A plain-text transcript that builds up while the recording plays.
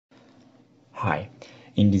Hi,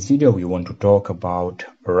 in this video we want to talk about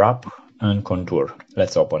wrap and contour.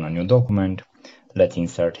 Let's open a new document. Let's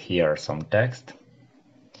insert here some text.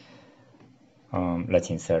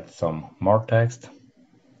 Let's insert some more text.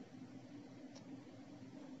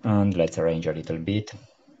 And let's arrange a little bit.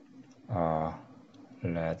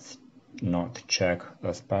 Let's not check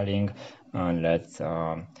the spelling and let's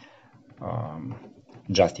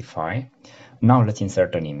justify. Now let's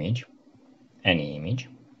insert an image, any image.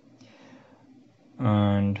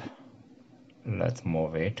 And let's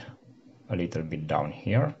move it a little bit down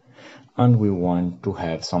here, and we want to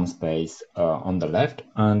have some space on the left,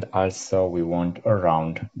 and also we want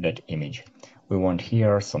around that image. We want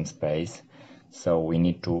here some space, so we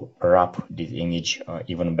need to wrap this image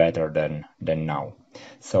even better than now.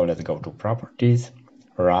 So let's go to properties,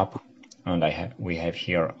 wrap, and we have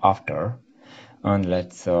here after, and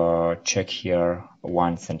let's check here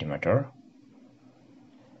 1 centimeter.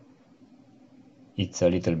 It's a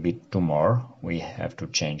little bit too more, we have to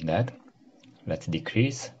change that. Let's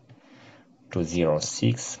decrease to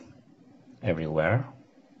 0.6 everywhere,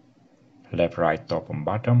 left, right, top and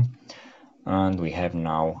bottom, and we have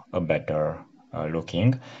now a better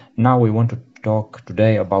looking. Now we want to talk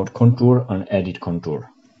today about contour and edit contour.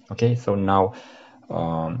 Okay, so now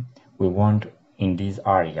we want in this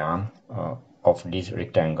area of this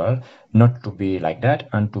rectangle not to be like that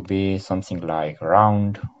and to be something like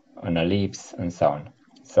round, an ellipse and so on.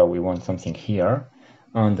 So we want something here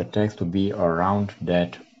and the text to be around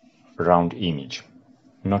that round image,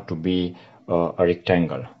 not to be a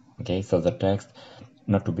rectangle. Okay, so the text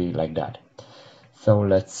not to be like that. So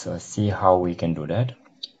let's see how we can do that.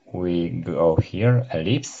 We go here,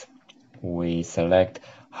 ellipse, we select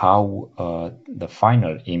how the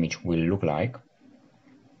final image will look like.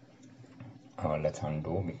 Let's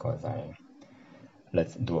undo because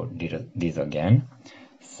let's do this again.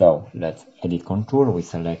 So let's edit contour, we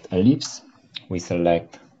select ellipse, we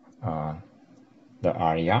select the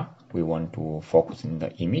area we want to focus in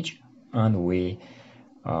the image, and we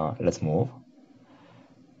let's move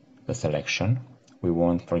the selection. We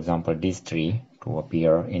want, for example, this tree to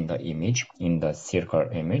appear in the image, in the circle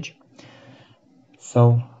image.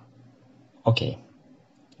 So okay,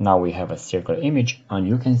 now we have a circle image, and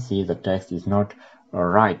you can see the text is not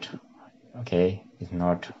right. Okay, it's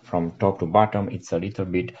not from top to bottom, it's a little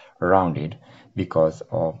bit rounded because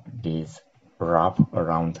of this wrap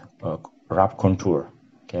around wrap contour.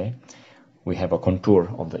 Okay, we have a contour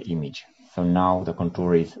of the image, so now the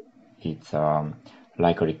contour is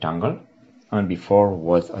like a rectangle, and before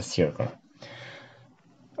was a circle.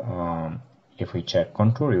 If we check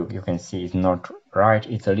contour, you can see it's not right,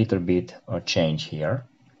 it's a little bit a change here.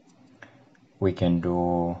 We can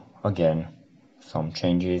do again some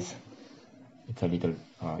changes. It's a little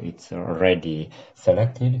it's already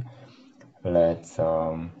selected. Let's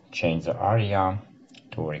change the area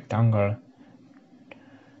to rectangle.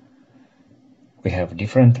 We have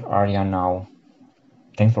different area now.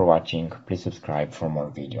 Thanks for watching. Please subscribe for more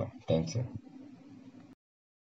video. Thank you.